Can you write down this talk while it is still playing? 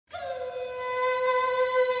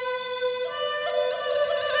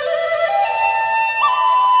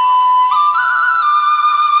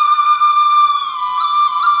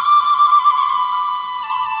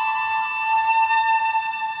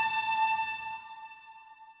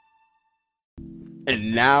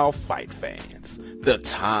And now, fight fans, the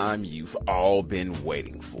time you've all been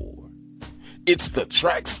waiting for. It's the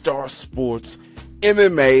Trackstar Sports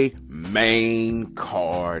MMA main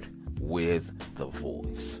card with The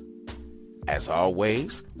Voice. As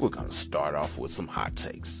always, we're going to start off with some hot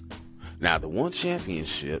takes. Now, the One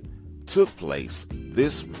Championship took place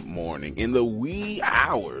this morning in the wee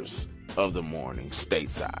hours of the morning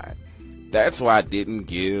stateside. That's why I didn't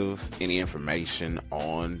give any information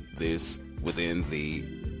on this within the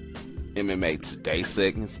MMA Today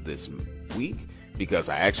segments this week, because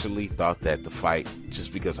I actually thought that the fight,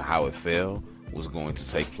 just because of how it fell, was going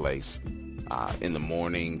to take place in the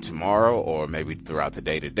morning tomorrow or maybe throughout the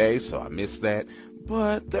day today, so I missed that.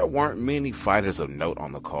 But there weren't many fighters of note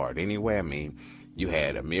on the card anyway. I mean, you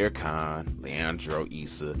had Amir Khan, Leandro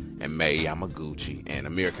Issa, and Mei Yamaguchi. And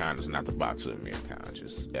Amir Khan is not the boxer Amir Khan,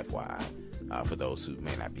 just FYI, for those who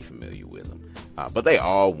may not be familiar with him. But they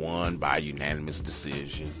all won by unanimous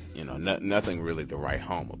decision. You know, nothing really to write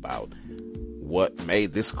home about. What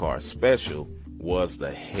made this card special was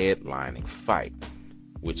the headlining fight,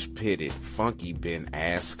 which pitted Funky Ben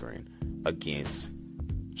Askren against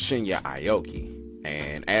Shinya Aoki.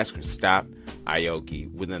 And Askren stopped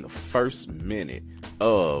Aoki within the first minute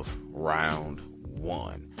of round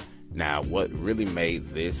one. Now, what really made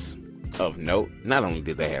this of note, not only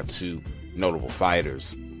did they have two notable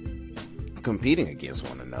fighters competing against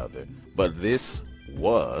one another, but this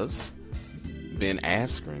was Ben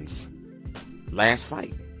Askren's last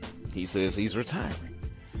fight. He says he's retiring.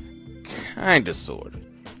 Kinda, sorta.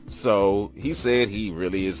 So he said he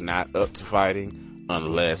really is not up to fighting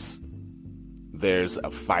unless there's a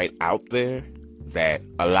fight out there that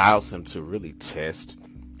allows him to really test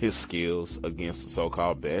his skills against the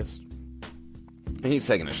so-called best. And he's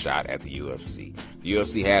taking a shot at the UFC. The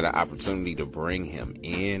UFC had an opportunity to bring him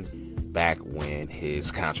in back when his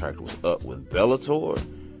contract was up with Bellator.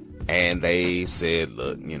 And they said,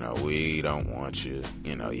 look, we don't want you.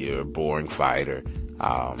 You're a boring fighter.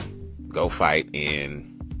 Go fight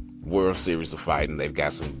in World Series of Fighting. They've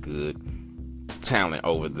got some good talent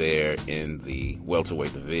over there in the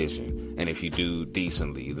welterweight division, and if you do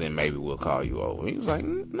decently, then maybe we'll call you over. He was like,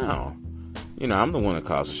 no, I'm the one that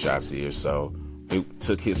calls the shots here. So he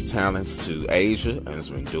took his talents to Asia and has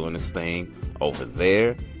been doing his thing over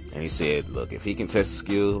there. And he said, look, if he can test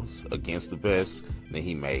skills against the best, then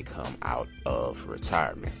he may come out of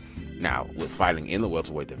retirement. Now, with fighting in the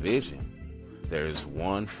welterweight division, there's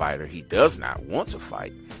one fighter he does not want to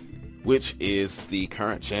fight, which is the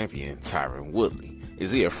current champion, Tyron Woodley.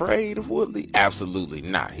 Is he afraid of Woodley? Absolutely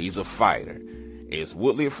not. He's a fighter. Is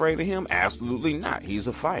Woodley afraid of him? Absolutely not. He's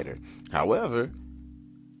a fighter. However,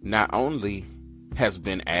 not only has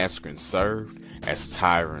Ben Askren served as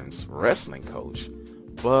Tyron's wrestling coach,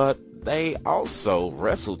 but they also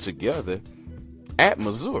wrestled together at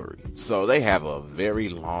Missouri. So they have a very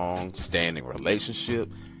long-standing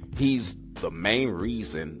relationship. He's the main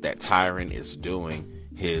reason that Tyron is doing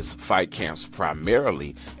his fight camps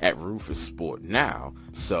primarily at Rufus Sport now.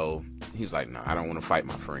 So he's like, no, I don't want to fight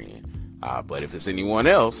my friend. But if it's anyone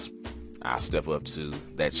else, I'll step up to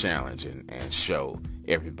that challenge and show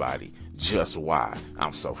everybody just why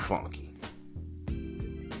I'm so funky.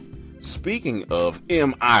 Speaking of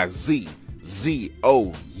Mizou,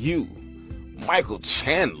 Michael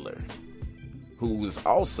Chandler, who is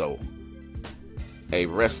also a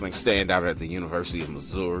wrestling standout at the University of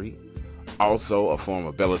Missouri, also a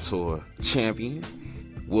former Bellator champion,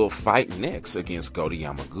 will fight next against Goto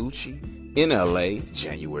Yamaguchi in LA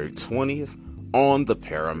January 20th on the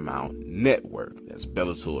Paramount Network. That's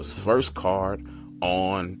Bellator's first card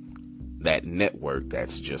on that network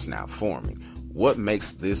that's just now forming. What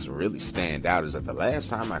makes this really stand out is that the last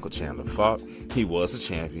time Michael Chandler fought, he was a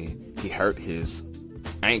champion. He hurt his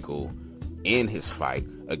ankle in his fight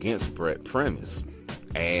against Brett Primus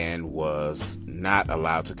and was not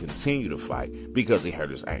allowed to continue to fight because he hurt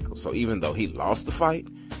his ankle. So even though he lost the fight,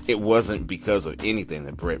 it wasn't because of anything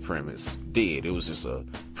that Brett Primus did. It was just a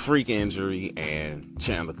freak injury, and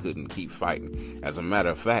Chandler couldn't keep fighting. As a matter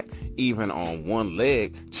of fact, even on one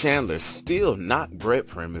leg, Chandler still knocked Brett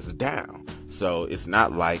Primus down. So it's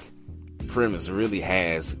not like Primus really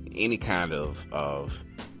has any kind of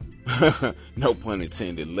no pun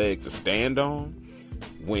intended, leg to stand on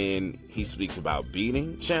when he speaks about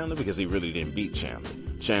beating Chandler, because he really didn't beat Chandler.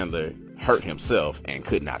 Chandler hurt himself and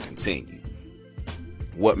could not continue.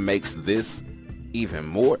 What makes this even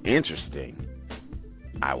more interesting,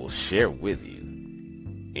 I will share with you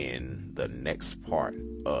in the next part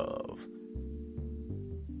of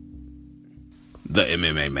the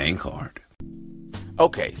MMA main card.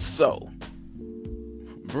 Okay, so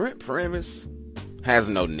Brett Primus has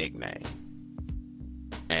no nickname.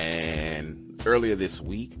 And earlier this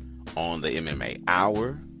week on the MMA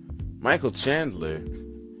Hour, Michael Chandler,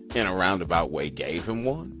 in a roundabout way, gave him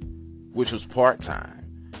one, which was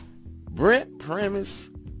part-time. Brent Primus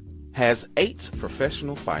has 8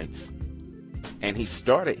 professional fights, and he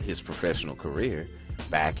started his professional career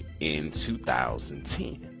back in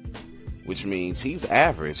 2010, which means he's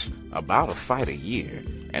averaged about a fight a year.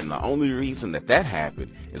 And the only reason that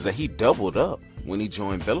happened is that he doubled up when he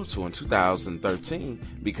joined Bellator in 2013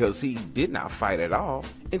 because he did not fight at all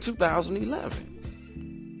in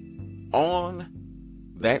 2011. On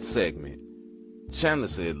that segment, Chandler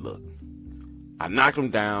said, look, I knocked him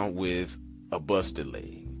down with a busted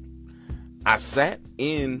leg. I sat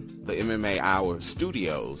in the MMA Hour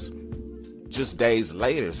studios just days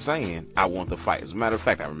later saying I want the fight. As a matter of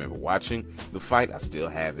fact, I remember watching the fight. I still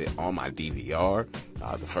have it on my DVR.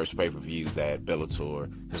 The first pay-per-view that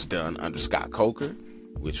Bellator has done under Scott Coker,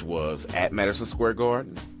 which was at Madison Square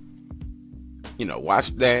Garden.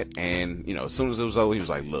 Watched that, and, as soon as it was over, he was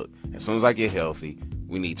like, look, as soon as I get healthy,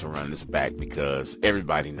 we need to run this back because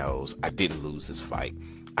everybody knows I didn't lose this fight.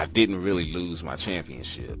 I didn't really lose my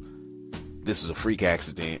championship. This is a freak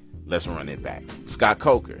accident. Let's run it back. Scott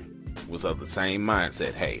Coker was of the same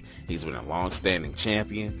mindset. Hey, he's been a long-standing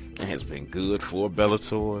champion and has been good for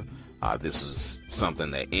Bellator. This is something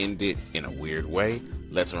that ended in a weird way.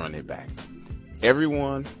 Let's run it back.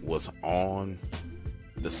 Everyone was on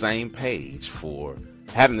the same page for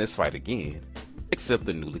having this fight again, except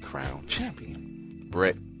the newly crowned champion,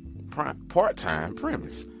 Brent part-time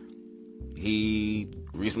Primus. He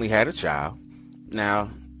recently had a child. Now,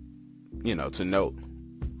 to note,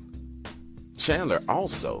 Chandler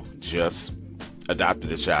also just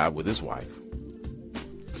adopted a child with his wife.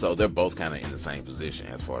 So they're both kind of in the same position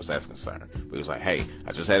as far as that's concerned. But he was like, hey,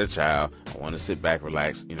 I just had a child. I want to sit back,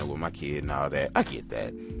 relax, with my kid and all that. I get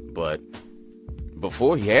that. But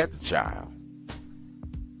before he had the child,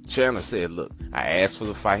 Chandler said, look, I asked for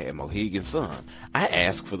the fight at Mohegan Sun. I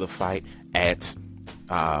asked for the fight at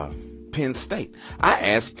Penn State. I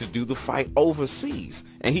asked to do the fight overseas.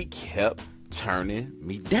 And he kept turning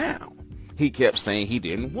me down. He kept saying he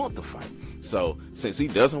didn't want the fight. So since he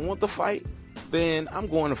doesn't want the fight, then I'm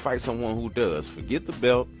going to fight someone who does. Forget the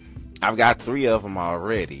belt. I've got 3 of them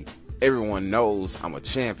already. Everyone knows I'm a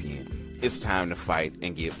champion. It's time to fight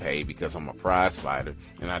and get paid because I'm a prize fighter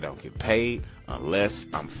and I don't get paid unless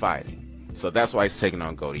I'm fighting. So that's why he's taking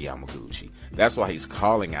on Goto Yamaguchi. That's why he's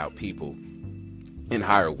calling out people in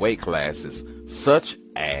higher weight classes such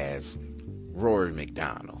as Rory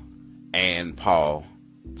McDonald and Paul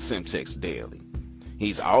Semtex Daly.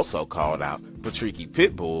 He's also called out Patricky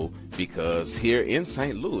Pitbull because here in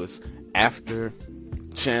St. Louis, after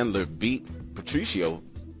Chandler beat Patricio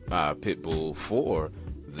Pitbull for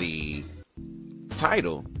the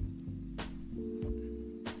title,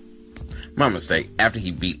 my mistake, after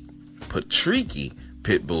he beat Patricky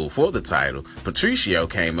Pitbull for the title, Patricio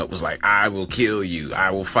came up, was like, I will kill you,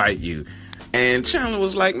 I will fight you. And Chandler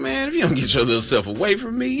was like, man, if you don't get your little self away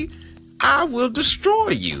from me, I will destroy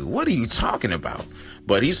you. What are you talking about?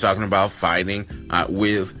 But he's talking about fighting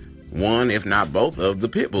with one, if not both, of the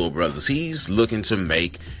Pitbull brothers. He's looking to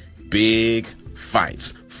make big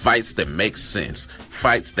fights that make sense,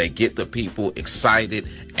 fights that get the people excited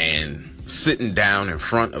and sitting down in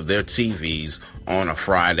front of their TVs on a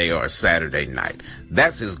Friday or a Saturday night.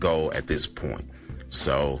 That's his goal at this point.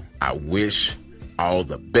 So I wish all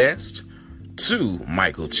the best to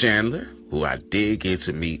Michael Chandler, who I did get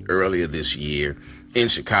to meet earlier this year in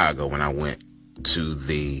Chicago when I went to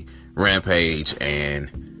the Rampage and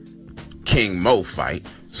King Mo fight.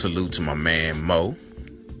 Salute to my man Mo.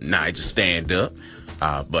 Nah, just stand up.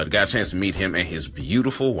 But got a chance to meet him and his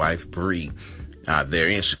beautiful wife, Bree, there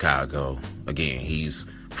in Chicago. Again, he's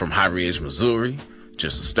from High Ridge, Missouri,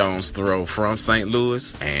 just a stone's throw from St.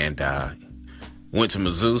 Louis, and went to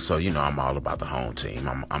Mizzou, so I'm all about the home team.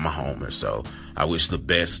 I'm a homer, so I wish the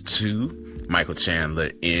best to Michael Chandler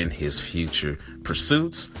in his future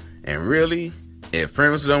pursuits. And really, if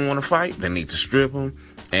Primus don't want to fight, they need to strip him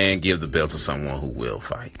and give the belt to someone who will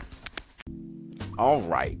fight. All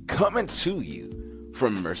right, coming to you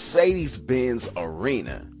from Mercedes-Benz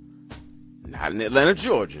Arena, not in Atlanta,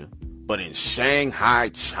 Georgia, but in Shanghai,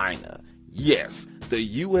 China. Yes,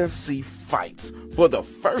 the UFC fights for the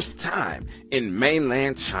first time in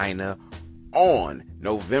mainland China on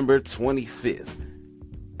November 25th.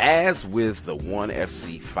 As with the One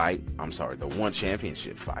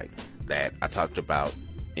Championship fight that I talked about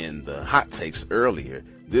in the hot takes earlier,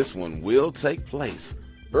 this one will take place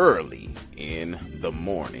early in the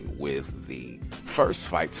morning, with the first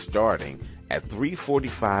fight starting at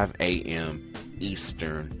 3:45 a.m.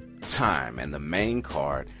 Eastern time, and the main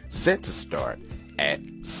card set to start at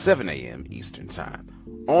 7 a.m. Eastern Time.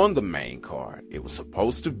 On the main card, it was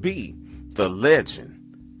supposed to be the legend,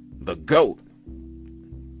 the GOAT,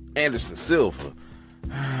 Anderson Silva,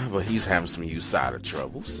 but he's having some USADA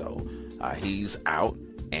trouble, so he's out,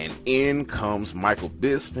 and in comes Michael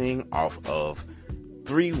Bisping off of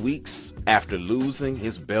 3 weeks after losing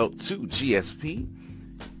his belt to GSP.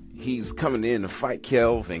 He's coming in to fight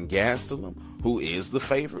Kelvin Gastelum, who is the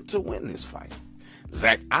favorite to win this fight.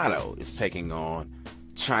 Zach Otto is taking on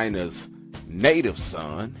China's native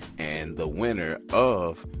son and the winner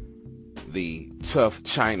of the Tough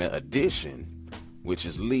China edition, which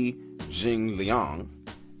is Li Jingliang,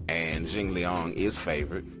 and Jingliang is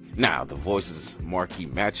favored. Now, the Voices marquee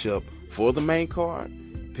matchup for the main card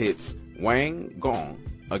pits Wang Gong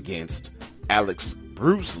against Alex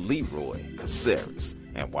Bruce Leroy Caceres.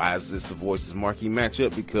 And why is this the Voices marquee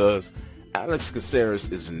matchup? Because Alex Caceres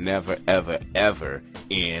is never, ever, ever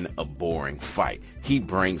in a boring fight. He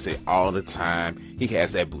brings it all the time. He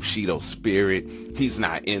has that Bushido spirit. He's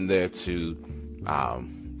not in there to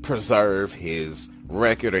preserve his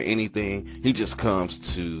record or anything. He just comes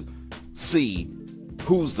to see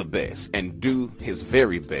who's the best and do his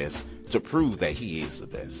very best to prove that he is the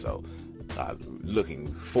best. So looking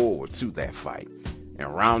forward to that fight.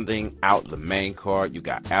 And rounding out the main card, you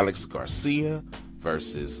got Alex Garcia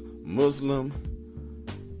versus Muslim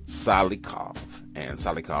Salikov, and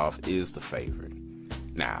Salikov is the favorite.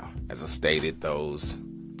 Now, as I stated, those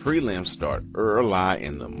prelims start early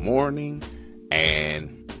in the morning,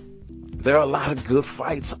 and there are a lot of good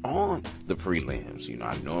fights on the prelims. You know,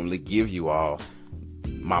 I normally give you all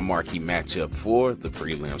my marquee matchup for the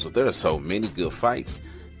prelims, but there are so many good fights.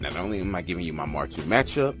 Not only am I giving you my marquee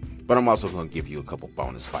matchup, but I'm also going to give you a couple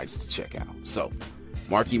bonus fights to check out. So,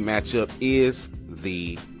 marquee matchup is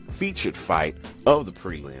the featured fight of the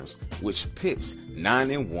prelims, which pits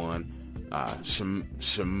 9-1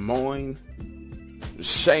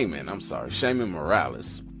 Shaman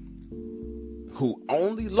Morales, who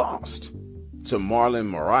only lost to Marlon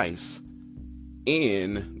Moraes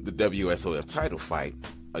in the WSOF title fight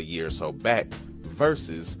a year or so back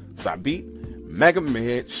versus Sabit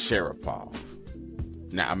Magomed Sharipov.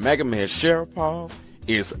 Now, Magomed Sharipov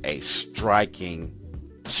is a striking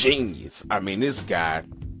genius. I mean, this guy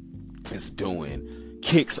is doing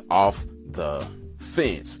kicks off the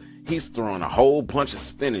fence. He's throwing a whole bunch of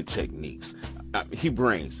spinning techniques. He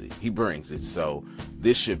brings it. So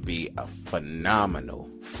this should be a phenomenal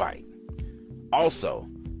fight. Also,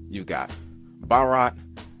 you got Bharat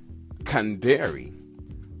Kandari,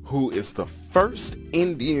 who is the first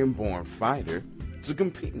Indian-born fighter to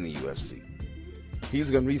compete in the UFC.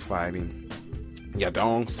 He's going to be fighting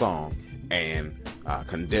Yadong Song, and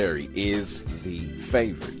Kandari is the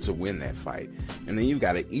favorite to win that fight. And then you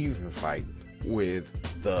got an even fight with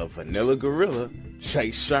the Vanilla Gorilla,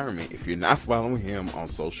 Chase Sherman. If you're not following him on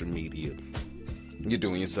social media, you're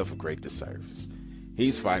doing yourself a great disservice.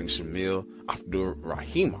 He's fighting Shamil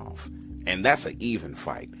Abdurrahimov, and that's an even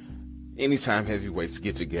fight. Anytime heavyweights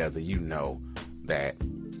get together, you know that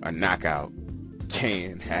a knockout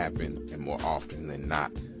can happen, and more often than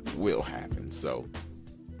not will happen. So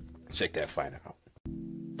check that fight out.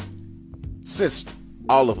 Since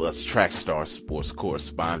all of us Trackstar Sports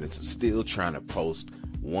correspondents are still trying to post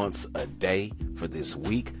once a day for this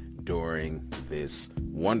week during this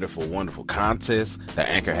wonderful, wonderful contest that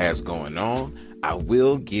Anchor has going on, I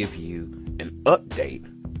will give you an update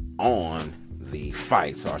on the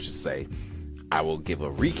fights, or I should say, I will give a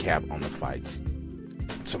recap on the fights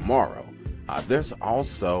tomorrow. There's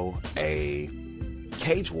also a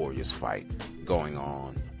Cage Warriors fight going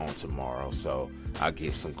on tomorrow, so I'll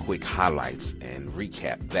give some quick highlights and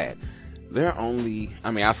recap that. They're only,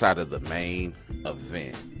 outside of the main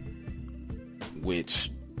event,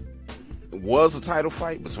 which was a title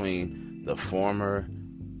fight between the former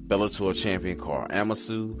Bellator champion Carl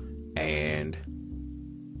Amasu and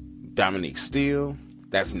Dominique Steele.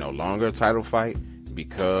 That's no longer a title fight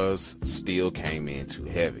because Steele came in too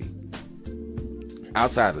heavy.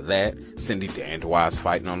 Outside of that, Cindy Dandois is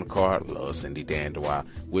fighting on the card. Love Cindy Dandois.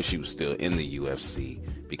 Wish she was still in the UFC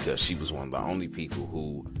because she was one of the only people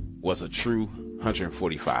who was a true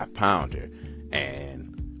 145-pounder.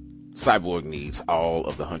 And Cyborg needs all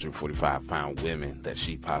of the 145-pound women that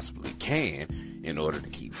she possibly can in order to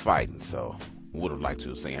keep fighting. So would have liked to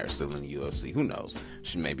have seen her still in the UFC. Who knows?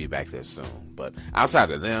 She may be back there soon. But outside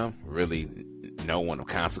of them, really no one of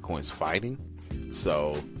consequence fighting.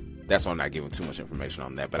 So that's why I'm not giving too much information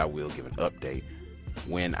on that, but I will give an update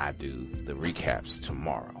when I do the recaps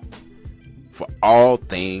tomorrow. For all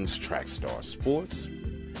things Trackstar Sports,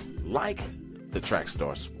 like, the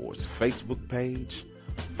Trackstar Sports Facebook page.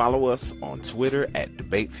 Follow us on Twitter at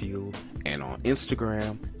Debate Fuel and on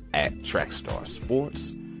Instagram at Trackstar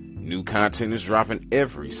Sports. New content is dropping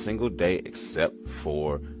every single day except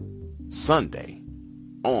for Sunday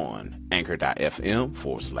on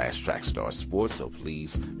anchor.fm/Trackstar Sports. So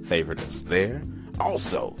please favorite us there.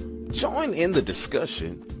 Also, join in the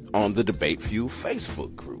discussion on the Debate Fuel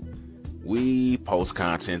Facebook group. We post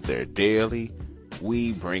content there daily.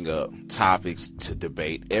 We bring up topics to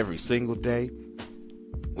debate every single day.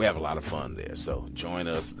 We have a lot of fun there, so join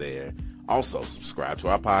us there. Also, subscribe to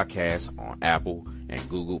our podcast on Apple and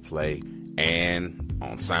Google Play and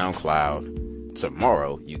on SoundCloud.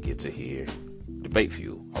 Tomorrow, you get to hear Debate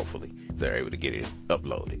Fuel, hopefully, if they're able to get it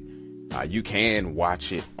uploaded. You can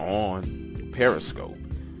watch it on Periscope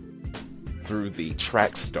through the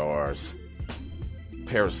Trackstars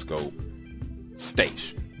Periscope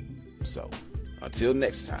station. So, until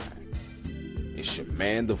next time, it's your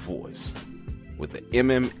man, The Voice, with the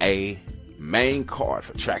MMA main card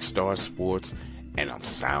for Trackstar Sports, and I'm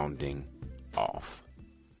sounding off.